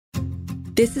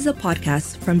This is a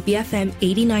podcast from BFM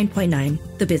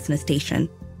 89.9, the business station.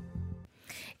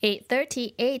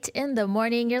 8:38 in the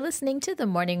morning. You're listening to The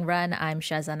Morning Run. I'm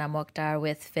Shazana Mokhtar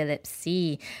with Philip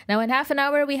C. Now, in half an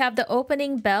hour, we have the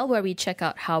opening bell where we check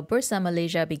out how Bursa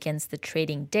Malaysia begins the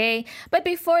trading day. But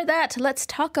before that, let's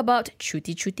talk about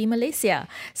Cuti Cuti Malaysia.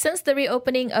 Since the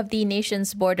reopening of the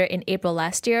nation's border in April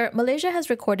last year, Malaysia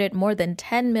has recorded more than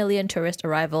 10 million tourist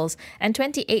arrivals and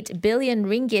 28 billion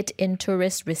ringgit in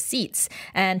tourist receipts.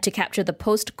 And to capture the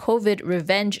post-COVID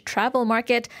revenge travel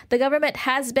market, the government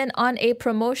has been on a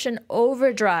promotion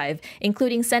overdrive,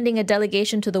 including sending a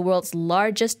delegation to the world's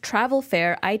largest travel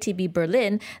fair, ITB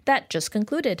Berlin, that just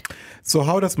concluded. So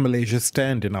how does Malaysia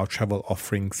stand in our travel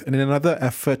offerings? And in another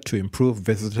effort to improve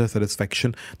visitor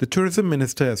satisfaction, the tourism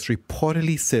minister has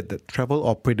reportedly said that travel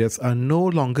operators are no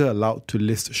longer allowed to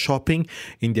list shopping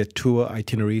in their tour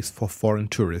itineraries for foreign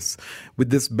tourists. With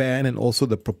this ban and also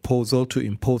the proposal to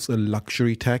impose a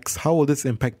luxury tax, how will this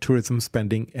impact tourism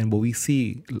spending, and will we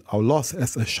see our loss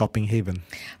as a shopping haven?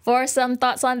 For some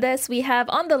thoughts on this, we have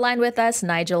on the line with us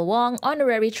Nigel Wong,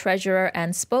 Honorary Treasurer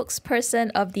and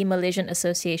Spokesperson of the Malaysian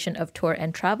Association of Tour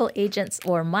and Travel Agents,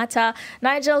 or MATA.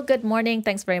 Nigel, good morning.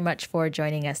 Thanks very much for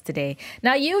joining us today.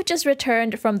 Now, you've just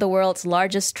returned from the world's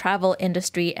largest travel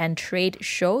industry and trade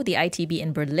show, the ITB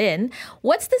in Berlin.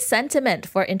 What's the sentiment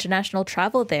for international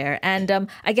travel there? And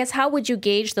I guess, how would you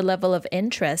gauge the level of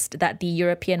interest that the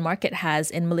European market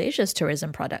has in Malaysia's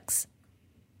tourism products?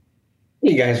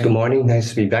 Hey guys, good morning.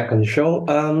 Nice to be back on the show.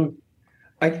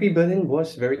 ITB Berlin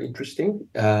was very interesting.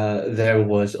 There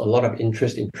was a lot of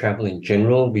interest in travel in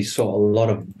general. We saw a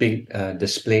lot of big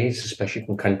displays, especially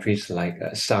from countries like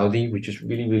Saudi, which is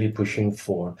really pushing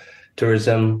for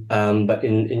tourism. But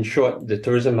in short, the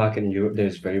tourism market in Europe there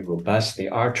is very robust. They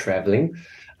are traveling.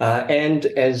 And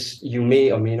as you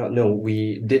may or may not know,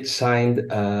 we did sign,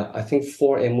 I think,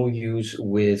 4 MOUs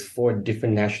with 4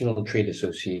 different national trade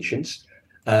associations.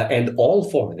 And all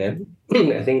 4 of them,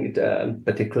 I think in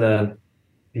particular,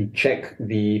 the Czech,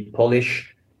 the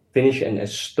Polish, Finnish, and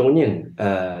Estonian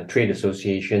trade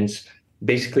associations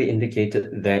basically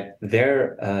indicated that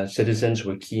their citizens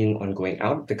were keen on going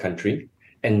out of the country.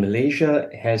 And Malaysia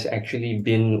has actually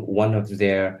been one of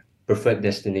their preferred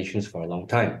destinations for a long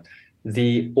time.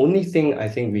 The only thing I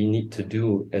think we need to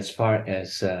do as far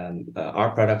as our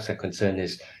products are concerned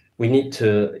is we need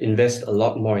to invest a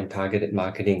lot more in targeted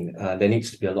marketing. There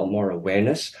needs to be a lot more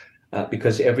awareness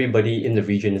because everybody in the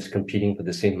region is competing for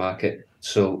the same market.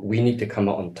 So we need to come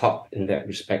out on top in that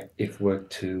respect if we're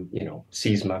to,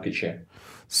 seize market share.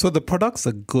 So the products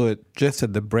are good, just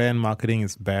that the brand marketing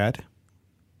is bad?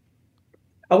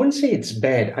 I wouldn't say it's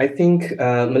bad. I think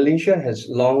Malaysia has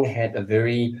long had a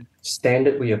very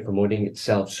standard way of promoting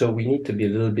itself. So we need to be a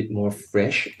little bit more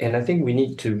fresh. And I think we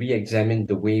need to re-examine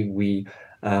the way we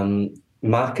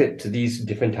market to these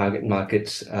different target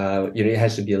markets. It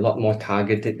has to be a lot more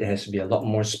targeted. It has to be a lot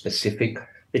more specific.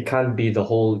 It can't be the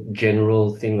whole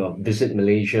general thing of visit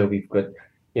Malaysia. We've got,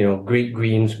 great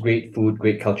greens, great food,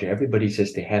 great culture. Everybody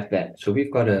says they have that. So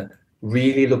we've got to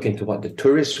really look into what the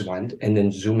tourists want and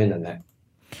then zoom in on that.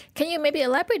 Can you maybe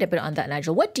elaborate a bit on that,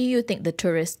 Nigel? What do you think the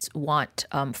tourists want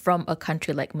from a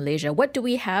country like Malaysia? What do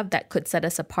we have that could set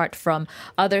us apart from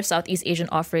other Southeast Asian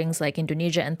offerings like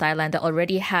Indonesia and Thailand that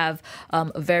already have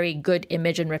a very good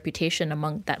image and reputation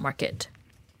among that market?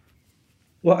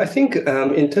 Well, I think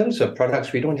in terms of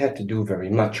products, we don't have to do very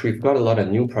much. We've got a lot of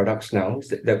new products now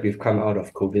that we've come out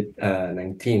of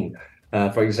COVID-19.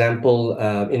 For example,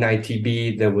 in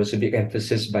ITB, there was a big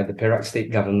emphasis by the Perak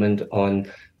state government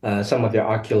on some of their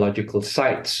archaeological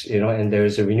sites, and there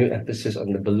is a renewed emphasis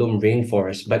on the Belum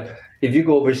rainforest. But if you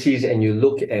go overseas and you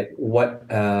look at what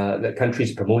the country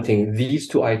is promoting, these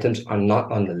 2 items are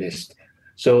not on the list.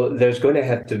 So there's going to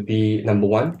have to be, number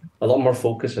one, a lot more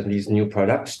focus on these new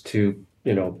products to,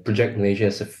 project Malaysia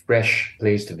as a fresh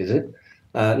place to visit.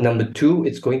 Number 2,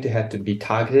 it's going to have to be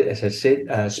targeted, as I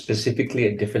said, specifically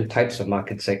at different types of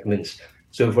market segments.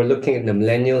 So if we're looking at the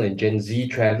millennial and Gen Z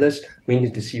travelers, we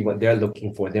need to see what they're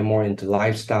looking for. They're more into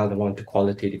lifestyle, they're more into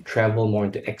qualitative travel, more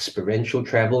into experiential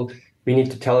travel. We need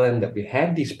to tell them that we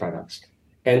have these products.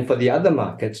 And for the other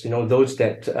markets, those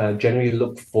that generally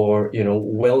look for,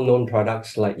 well-known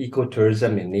products like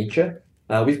ecotourism and nature,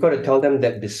 we've got to tell them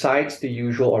that besides the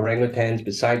usual orangutans,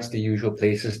 besides the usual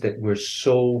places that we're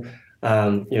so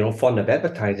fond of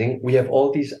advertising, we have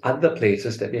all these other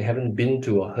places that they haven't been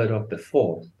to or heard of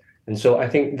before. And so I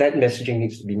think that messaging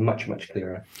needs to be much, much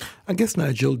clearer. I guess,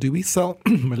 Nigel, do we sell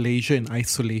Malaysia in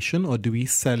isolation or do we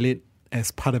sell it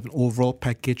as part of an overall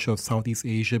package of Southeast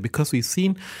Asia? Because we've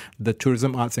seen the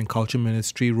Tourism, Arts and Culture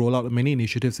Ministry roll out many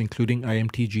initiatives, including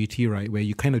IMTGT, right, where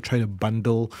you kind of try to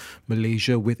bundle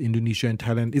Malaysia with Indonesia and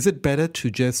Thailand. Is it better to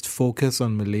just focus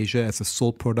on Malaysia as a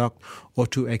sole product or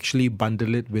to actually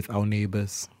bundle it with our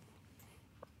neighbours?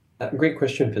 Great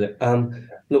question, Philip.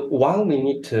 Look, while we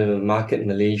need to market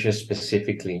Malaysia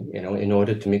specifically, in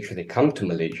order to make sure they come to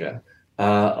Malaysia,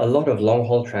 a lot of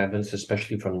long-haul travelers,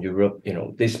 especially from Europe,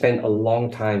 they spend a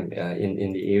long time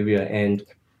in the area, and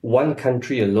one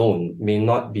country alone may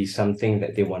not be something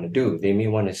that they want to do. They may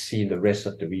want to see the rest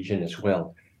of the region as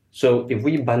well. So if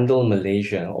we bundle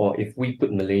Malaysia, or if we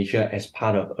put Malaysia as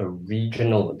part of a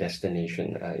regional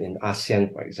destination in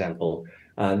ASEAN, for example,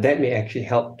 that may actually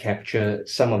help capture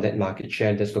some of that market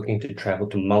share that's looking to travel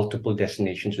to multiple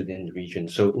destinations within the region.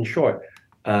 So in short,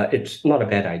 it's not a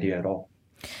bad idea at all.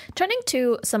 Turning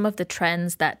to some of the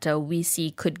trends that we see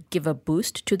could give a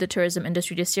boost to the tourism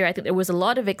industry this year, I think there was a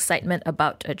lot of excitement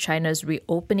about China's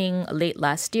reopening late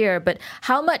last year, but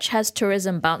how much has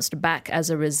tourism bounced back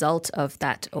as a result of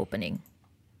that opening?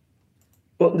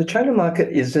 Well, the China market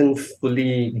isn't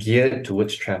fully geared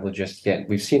towards travel just yet.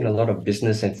 We've seen a lot of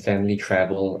business and family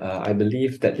travel. I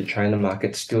believe that the China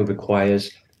market still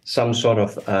requires some sort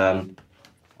of,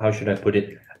 how should I put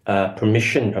it,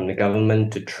 permission from the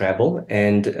government to travel,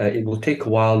 and it will take a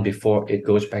while before it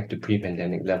goes back to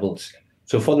pre-pandemic levels.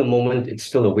 So for the moment, it's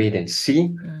still a wait and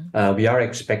see. We are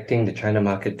expecting the China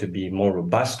market to be more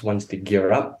robust once they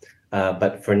gear up.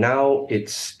 But for now,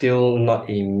 it's still not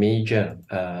a major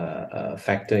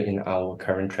factor in our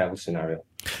current travel scenario.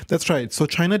 That's right. So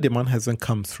China demand hasn't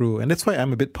come through. And that's why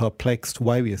I'm a bit perplexed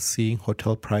why we are seeing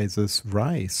hotel prices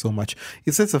rise so much.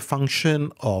 Is this a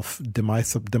function of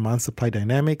demand-supply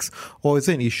dynamics, or is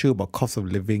it an issue about cost of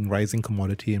living, rising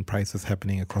commodity and prices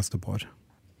happening across the board?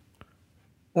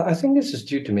 I think this is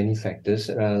due to many factors.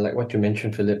 Like what you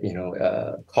mentioned, Philip,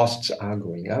 costs are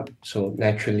going up. So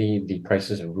naturally, the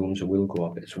prices of rooms will go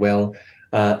up as well.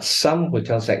 Some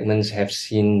hotel segments have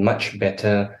seen much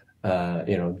better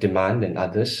demand than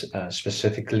others,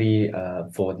 specifically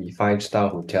for the 5-star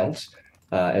hotels,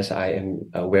 as I am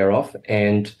aware of.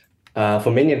 And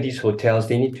for many of these hotels,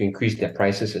 they need to increase their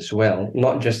prices as well,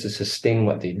 not just to sustain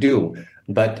what they do,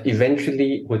 but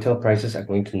eventually hotel prices are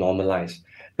going to normalize.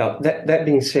 Now, that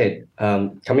being said,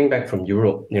 coming back from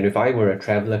Europe, if I were a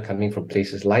traveler coming from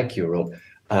places like Europe,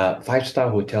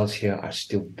 5-star hotels here are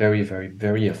still very, very,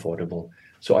 very affordable.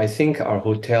 So I think our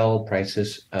hotel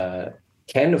prices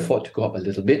can afford to go up a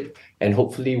little bit. And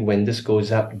hopefully when this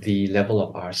goes up, the level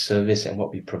of our service and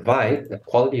what we provide, the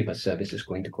quality of our service is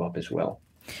going to go up as well.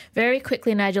 Very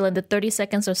quickly, Nigel, in the 30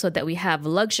 seconds or so that we have,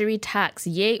 luxury tax,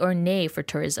 yay or nay for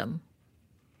tourism?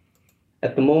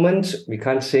 At the moment, we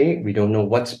can't say. We don't know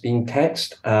what's being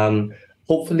taxed.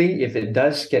 Hopefully, if it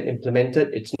does get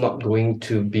implemented, it's not going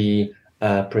to be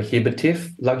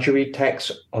prohibitive. Luxury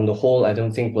tax on the whole, I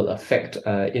don't think will affect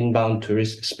inbound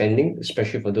tourist spending,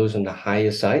 especially for those on the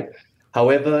higher side.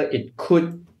 However, it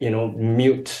could,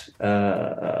 mute,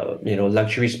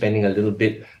 luxury spending a little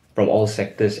bit from all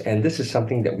sectors. And this is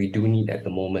something that we do need at the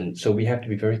moment. So we have to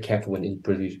be very careful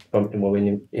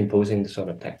when imposing this sort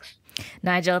of tax.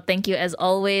 Nigel, thank you as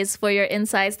always for your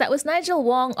insights. That was Nigel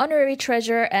Wong, Honorary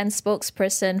Treasurer and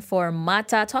Spokesperson for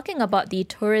MATA, talking about the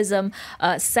tourism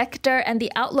sector and the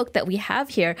outlook that we have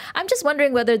here. I'm just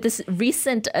wondering whether this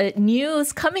recent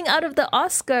news coming out of the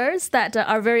Oscars that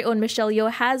our very own Michelle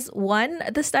Yeoh has won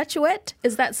the statuette,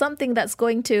 is that something that's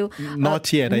going to...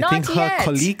 Not yet. I think her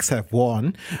colleagues have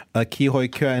won. Ki Hoi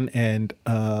Kwan and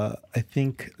I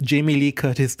think Jamie Lee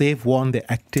Curtis, they've won the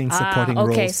acting supporting roles.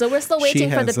 Okay, so we're still waiting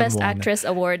for the Best Actress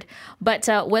award. But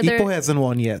whether... Ipoh hasn't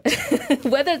won yet.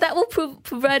 whether that will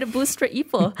provide a boost for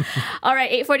Ipoh. All right,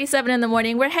 8:47 in the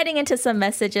morning. We're heading into some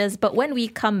messages. But when we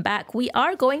come back, we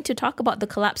are going to talk about the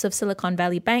collapse of Silicon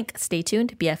Valley Bank. Stay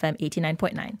tuned. BFM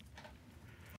 89.9.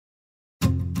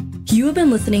 You have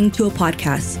been listening to a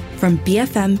podcast from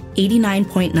BFM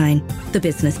 89.9, the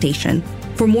business station.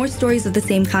 For more stories of the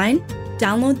same kind,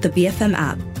 download the BFM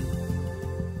app.